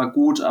gegessen habe, war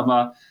gut,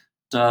 aber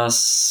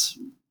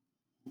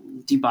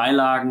die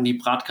Beilagen, die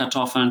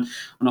Bratkartoffeln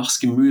und auch das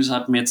Gemüse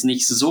hat mir jetzt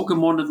nicht so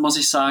gemundet, muss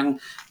ich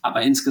sagen,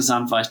 aber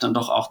insgesamt war ich dann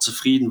doch auch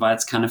zufrieden, war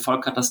jetzt keine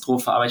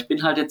Vollkatastrophe, aber ich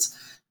bin halt jetzt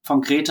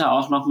von Greta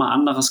auch nochmal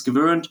anderes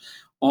gewöhnt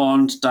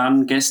und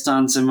dann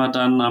gestern sind wir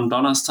dann am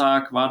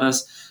Donnerstag, war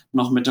das,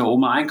 noch mit der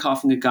Oma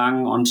einkaufen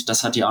gegangen und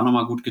das hat ihr auch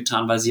nochmal gut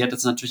getan, weil sie hat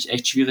jetzt natürlich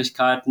echt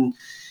Schwierigkeiten,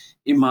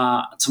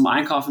 immer zum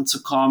Einkaufen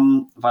zu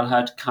kommen, weil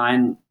halt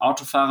kein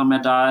Autofahrer mehr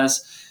da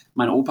ist.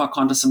 Mein Opa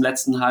konnte es im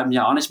letzten halben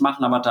Jahr auch nicht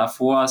machen, aber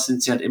davor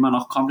sind sie halt immer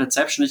noch komplett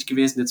selbstständig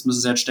gewesen. Jetzt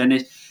müssen sie halt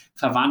ständig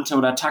Verwandte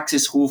oder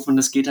Taxis rufen.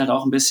 Das geht halt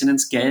auch ein bisschen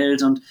ins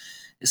Geld und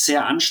ist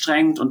sehr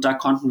anstrengend und da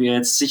konnten wir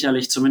jetzt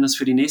sicherlich zumindest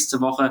für die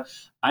nächste Woche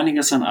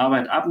einiges an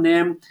Arbeit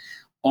abnehmen.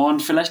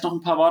 Und vielleicht noch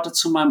ein paar Worte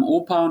zu meinem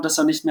Opa und dass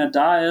er nicht mehr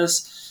da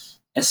ist.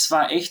 Es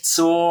war echt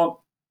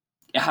so,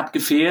 er hat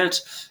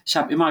gefehlt. Ich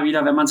habe immer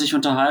wieder, wenn man sich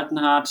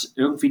unterhalten hat,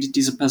 irgendwie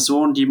diese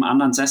Person, die im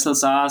anderen Sessel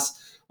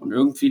saß und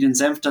irgendwie den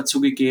Senf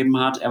dazugegeben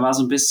hat. Er war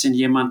so ein bisschen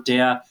jemand,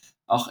 der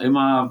auch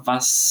immer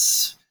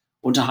was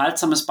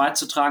Unterhaltsames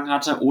beizutragen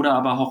hatte oder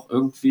aber auch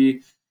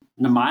irgendwie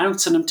eine Meinung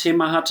zu einem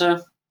Thema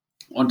hatte.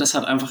 Und das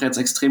hat einfach jetzt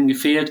extrem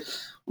gefehlt.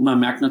 Und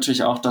man merkt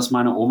natürlich auch, dass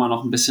meine Oma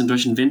noch ein bisschen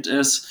durch den Wind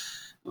ist,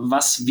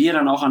 was wir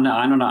dann auch an der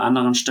einen oder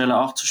anderen Stelle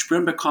auch zu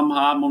spüren bekommen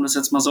haben, um das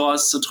jetzt mal so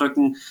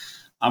auszudrücken.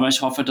 Aber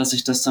ich hoffe, dass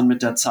sich das dann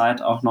mit der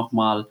Zeit auch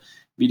nochmal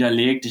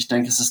widerlegt. Ich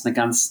denke, es ist eine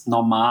ganz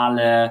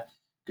normale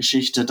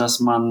Geschichte,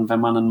 dass man, wenn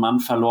man einen Mann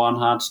verloren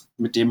hat,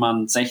 mit dem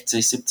man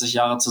 60, 70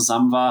 Jahre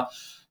zusammen war,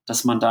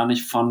 dass man da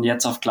nicht von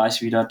jetzt auf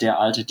gleich wieder der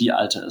Alte, die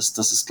Alte ist.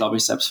 Das ist, glaube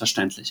ich,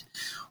 selbstverständlich.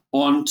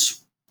 Und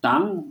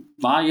dann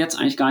war jetzt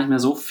eigentlich gar nicht mehr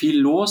so viel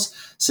los.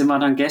 Sind wir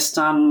dann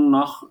gestern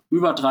noch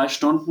über 3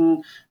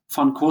 Stunden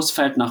von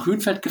Coesfeld nach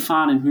Hünfeld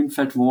gefahren. In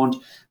Hünfeld wohnt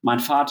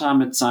mein Vater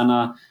mit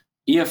seiner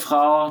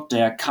Ehefrau,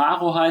 der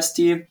Caro heißt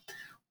die.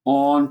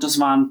 Und das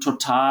war ein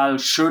total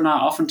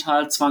schöner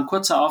Aufenthalt. Es war ein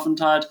kurzer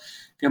Aufenthalt.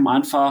 Wir haben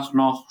einfach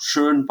noch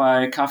schön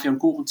bei Kaffee und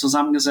Kuchen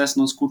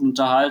zusammengesessen, uns gut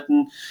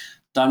unterhalten.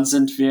 Dann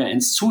sind wir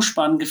ins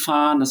Zuspann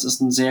gefahren. Das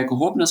ist ein sehr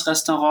gehobenes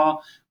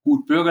Restaurant,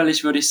 gut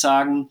bürgerlich, würde ich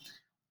sagen.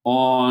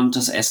 Und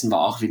das Essen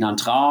war auch wieder ein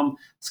Traum.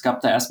 Es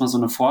gab da erstmal so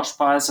eine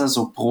Vorspeise,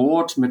 so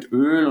Brot mit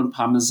Öl und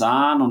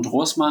Parmesan und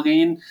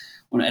Rosmarin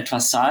und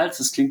etwas Salz.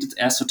 Das klingt jetzt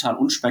erst total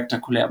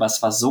unspektakulär, aber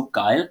es war so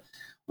geil.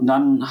 Und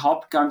dann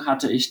Hauptgang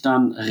hatte ich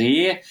dann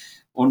Reh.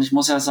 Und ich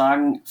muss ja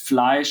sagen,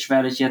 Fleisch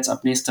werde ich jetzt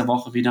ab nächster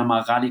Woche wieder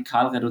mal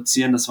radikal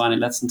reduzieren. Das war in den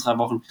letzten 3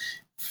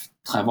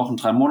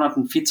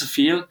 Monaten viel zu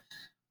viel.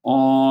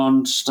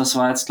 Und das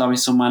war jetzt, glaube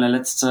ich, so meine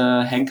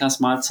letzte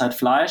Henkersmahlzeit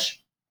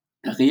Fleisch.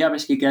 Reh habe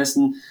ich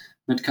gegessen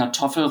mit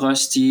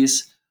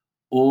Kartoffelröstis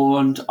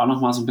und auch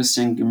noch mal so ein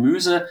bisschen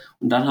Gemüse.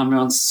 Und dann haben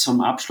wir uns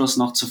zum Abschluss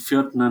noch zu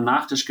 4. einen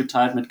Nachtisch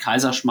geteilt mit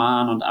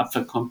Kaiserschmarrn und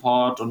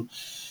Apfelkompott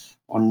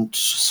und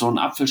so ein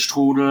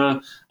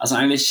Apfelstrudel. Also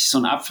eigentlich so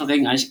ein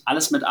Apfelregen, eigentlich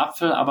alles mit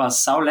Apfel, aber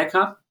sau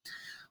lecker.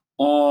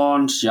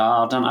 Und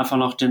ja, dann einfach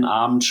noch den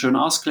Abend schön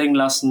ausklingen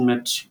lassen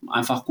mit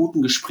einfach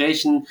guten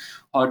Gesprächen.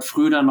 Heute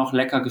früh dann noch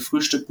lecker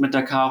gefrühstückt mit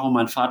der Caro.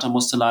 Mein Vater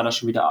musste leider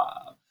schon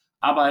wieder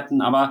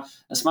arbeiten, aber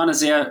es war eine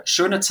sehr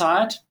schöne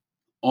Zeit.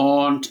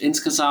 Und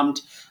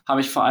insgesamt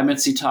habe ich vor allem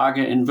jetzt die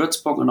Tage in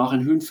Würzburg und auch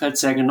in Hünfeld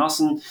sehr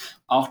genossen.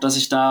 Auch, dass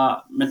ich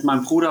da mit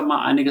meinem Bruder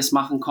mal einiges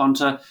machen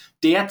konnte,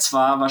 der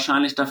zwar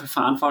wahrscheinlich dafür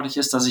verantwortlich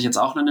ist, dass ich jetzt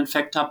auch einen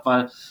Infekt habe,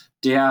 weil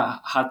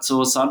der hat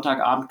so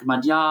Sonntagabend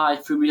gemeint, ja, ich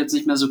fühle mich jetzt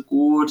nicht mehr so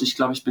gut, ich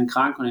glaube, ich bin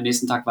krank, und den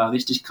nächsten Tag war er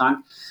richtig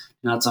krank.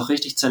 Den hat es auch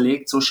richtig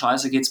zerlegt. So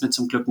scheiße geht's mir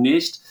zum Glück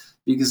nicht,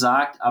 wie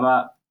gesagt,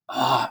 aber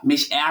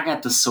mich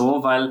ärgert es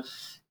so, weil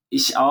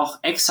ich auch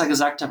extra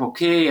gesagt habe,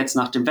 okay, jetzt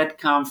nach dem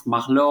Wettkampf,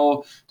 mach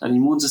Low, dein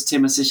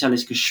Immunsystem ist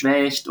sicherlich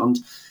geschwächt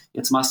und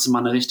jetzt machst du mal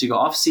eine richtige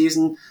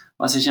Off-Season,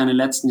 was ich ja in den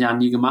letzten Jahren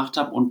nie gemacht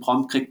habe, und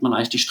prompt kriegt man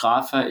eigentlich die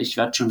Strafe, ich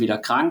werde schon wieder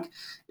krank.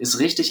 Ist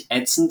richtig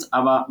ätzend,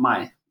 aber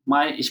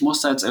ich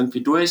muss da jetzt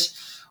irgendwie durch,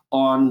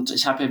 und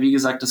ich habe ja wie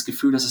gesagt das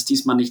Gefühl, dass es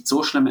diesmal nicht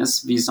so schlimm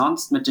ist wie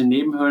sonst mit den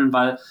Nebenhöhlen,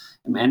 weil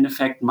im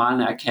Endeffekt mal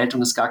eine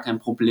Erkältung ist gar kein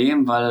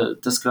Problem, weil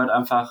das gehört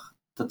einfach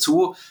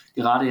dazu,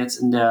 gerade jetzt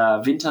in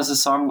der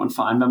Wintersaison und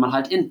vor allem, wenn man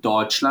halt in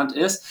Deutschland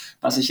ist,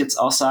 was ich jetzt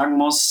auch sagen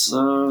muss,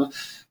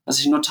 was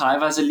ich nur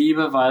teilweise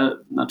liebe,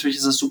 weil natürlich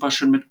ist es super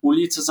schön mit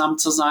Uli zusammen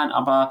zu sein,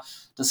 aber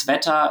das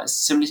Wetter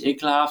ist ziemlich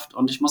ekelhaft,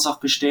 und ich muss auch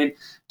gestehen,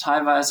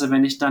 teilweise,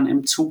 wenn ich dann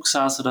im Zug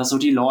saß oder so,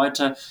 die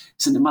Leute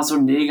sind immer so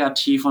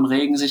negativ und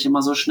regen sich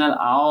immer so schnell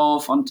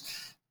auf, und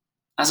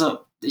also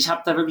ich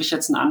habe da wirklich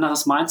jetzt ein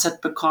anderes Mindset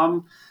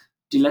bekommen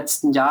die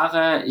letzten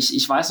Jahre.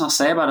 Ich weiß noch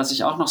selber, dass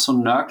ich auch noch so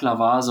ein Nörgler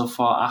war, so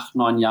vor 8,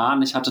 9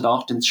 Jahren. Ich hatte da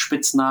auch den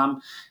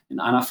Spitznamen in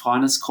einer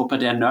Freundesgruppe,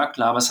 der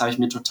Nörgler, aber das habe ich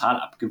mir total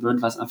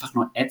abgewöhnt, weil es einfach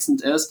nur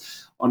ätzend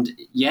ist. Und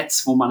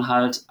jetzt, wo man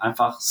halt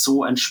einfach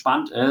so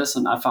entspannt ist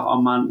und einfach auch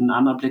mal einen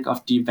anderen Blick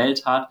auf die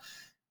Welt hat,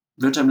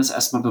 wird einem das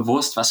erstmal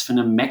bewusst, was für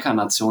eine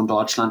Meckernation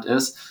Deutschland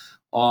ist.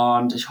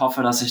 Und ich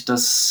hoffe, dass sich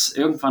das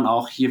irgendwann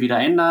auch hier wieder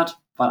ändert,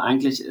 weil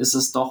eigentlich ist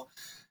es doch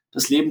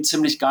das Leben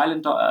ziemlich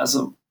geil.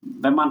 Also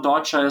wenn man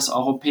Deutscher ist,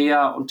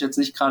 Europäer und jetzt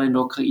nicht gerade in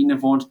der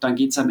Ukraine wohnt, dann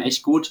geht's einem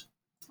echt gut.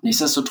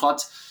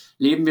 Nichtsdestotrotz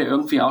leben wir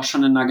irgendwie auch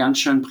schon in einer ganz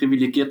schön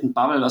privilegierten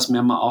Bubble, was mir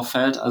immer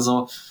auffällt.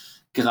 Also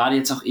gerade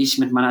jetzt auch ich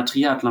mit meiner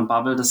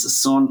Triathlon-Bubble, das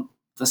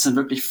sind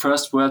wirklich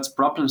First World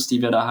Problems,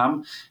 die wir da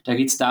haben. Da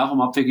geht's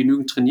darum, ob wir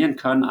genügend trainieren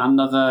können.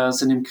 Andere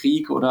sind im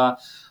Krieg oder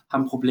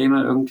haben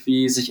Probleme,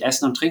 irgendwie sich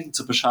Essen und Trinken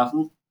zu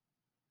beschaffen.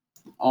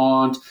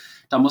 Und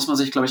da muss man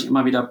sich, glaube ich,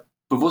 immer wieder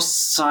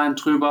bewusst sein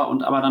drüber,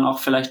 und aber dann auch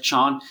vielleicht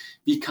schauen,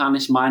 wie kann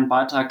ich meinen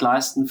Beitrag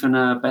leisten für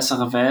eine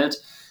bessere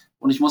Welt.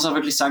 Und ich muss auch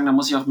wirklich sagen, da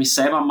muss ich auch mich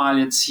selber mal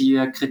jetzt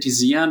hier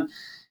kritisieren.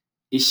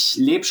 Ich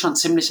lebe schon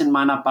ziemlich in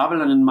meiner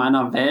Bubble und in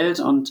meiner Welt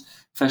und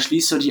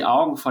verschließe so die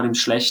Augen vor dem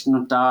Schlechten.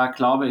 Und da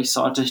glaube ich,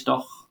 sollte ich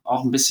doch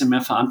auch ein bisschen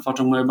mehr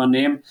Verantwortung mal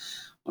übernehmen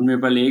und mir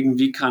überlegen,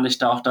 wie kann ich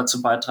da auch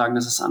dazu beitragen,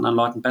 dass es anderen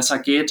Leuten besser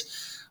geht,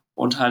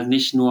 und halt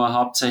nicht nur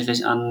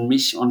hauptsächlich an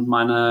mich und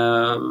mein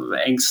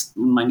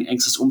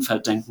engstes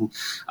Umfeld denken.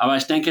 Aber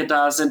ich denke,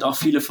 da sind auch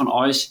viele von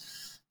euch,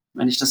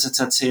 wenn ich das jetzt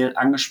erzähle,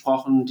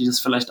 angesprochen, die das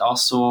vielleicht auch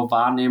so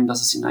wahrnehmen,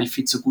 dass es ihnen eigentlich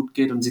viel zu gut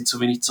geht und sie zu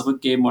wenig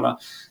zurückgeben oder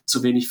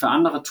zu wenig für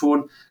andere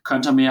tun.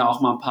 Könnt ihr mir ja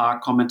auch mal ein paar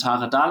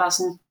Kommentare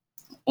dalassen.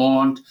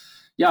 Und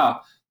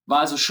ja, war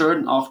also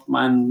schön, auch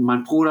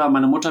mein Bruder,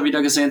 meine Mutter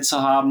wieder gesehen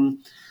zu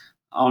haben,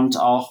 und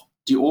auch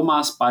die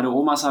Omas, beide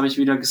Omas habe ich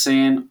wieder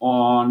gesehen,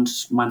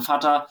 und mein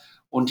Vater.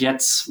 Und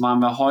jetzt waren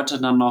wir heute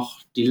dann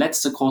noch die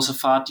letzte große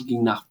Fahrt, die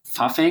ging nach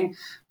Pfaffing.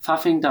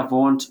 Pfaffing, da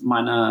kommt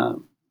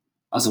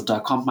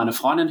meine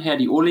Freundin her,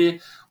 die Uli,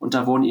 und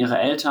da wohnen ihre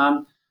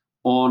Eltern.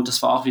 Und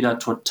es war auch wieder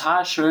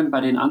total schön, bei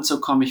denen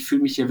anzukommen. Ich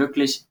fühle mich hier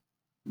wirklich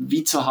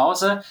wie zu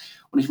Hause.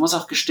 Und ich muss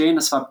auch gestehen,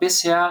 es war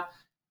bisher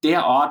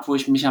der Ort, wo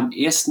ich mich am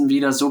ehesten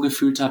wieder so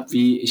gefühlt habe,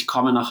 wie ich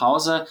komme nach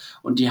Hause.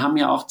 Und die haben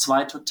ja auch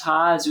 2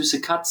 total süße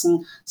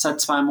Katzen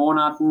seit 2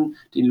 Monaten,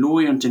 den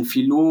Louis und den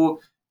Filou.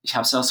 Ich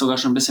habe sie auch sogar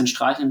schon ein bisschen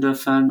streicheln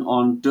dürfen,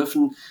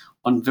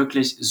 und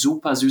wirklich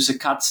super süße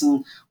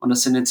Katzen. Und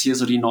das sind jetzt hier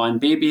so die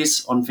neuen Babys.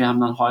 Und wir haben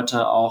dann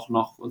heute auch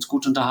noch uns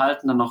gut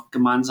unterhalten, dann noch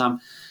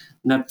gemeinsam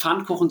eine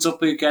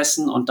Pfannkuchensuppe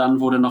gegessen, und dann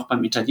wurde noch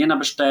beim Italiener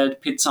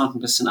bestellt, Pizza und ein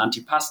bisschen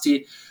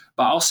Antipasti.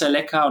 War auch sehr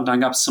lecker, und dann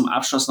gab es zum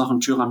Abschluss noch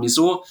ein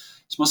Tiramisu.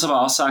 Ich muss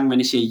aber auch sagen, wenn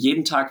ich hier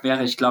jeden Tag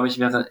wäre, ich glaube, ich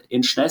wäre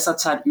in schnellster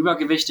Zeit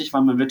übergewichtig,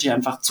 weil man wird hier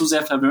einfach zu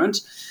sehr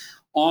verwöhnt.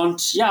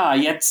 Und ja,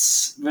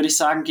 jetzt würde ich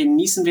sagen,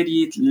 genießen wir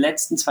die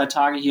letzten 2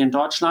 Tage hier in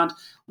Deutschland,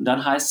 und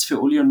dann heißt es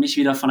für Uli und mich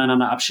wieder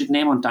voneinander Abschied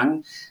nehmen, und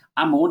dann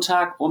am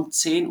Montag um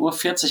 10:40 Uhr,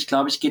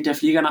 glaube ich, geht der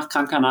Flieger nach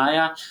Gran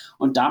Canaria,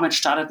 und damit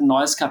startet ein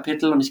neues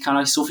Kapitel, und ich kann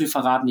euch so viel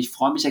verraten. Ich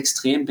freue mich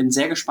extrem, bin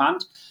sehr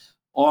gespannt,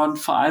 und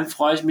vor allem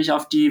freue ich mich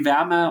auf die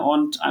Wärme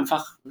und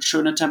einfach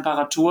schöne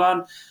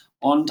Temperaturen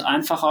und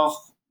einfach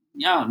auch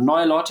ja,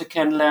 neue Leute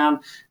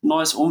kennenlernen,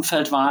 neues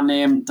Umfeld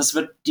wahrnehmen. Das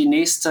wird die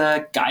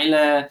nächste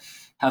geile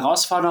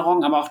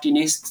Herausforderung, aber auch die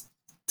nächste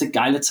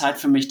geile Zeit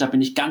für mich, da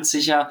bin ich ganz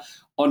sicher.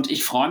 Und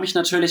ich freue mich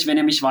natürlich, wenn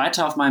ihr mich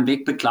weiter auf meinem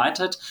Weg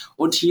begleitet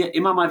und hier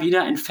immer mal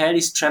wieder in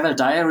Feldis Travel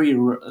Diary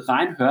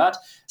reinhört.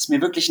 Ist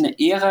mir wirklich eine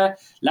Ehre.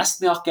 Lasst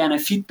mir auch gerne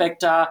Feedback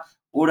da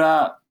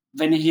oder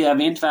wenn ihr hier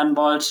erwähnt werden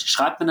wollt,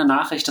 schreibt mir eine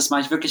Nachricht, das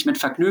mache ich wirklich mit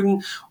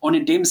Vergnügen. Und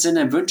in dem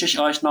Sinne wünsche ich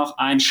euch noch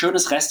ein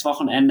schönes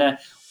Restwochenende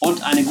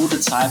und eine gute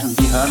Zeit. Und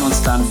wir hören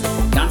uns dann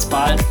ganz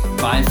bald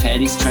bei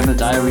Feldis Travel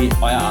Diary.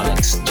 Euer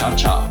Alex. Ciao,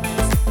 ciao.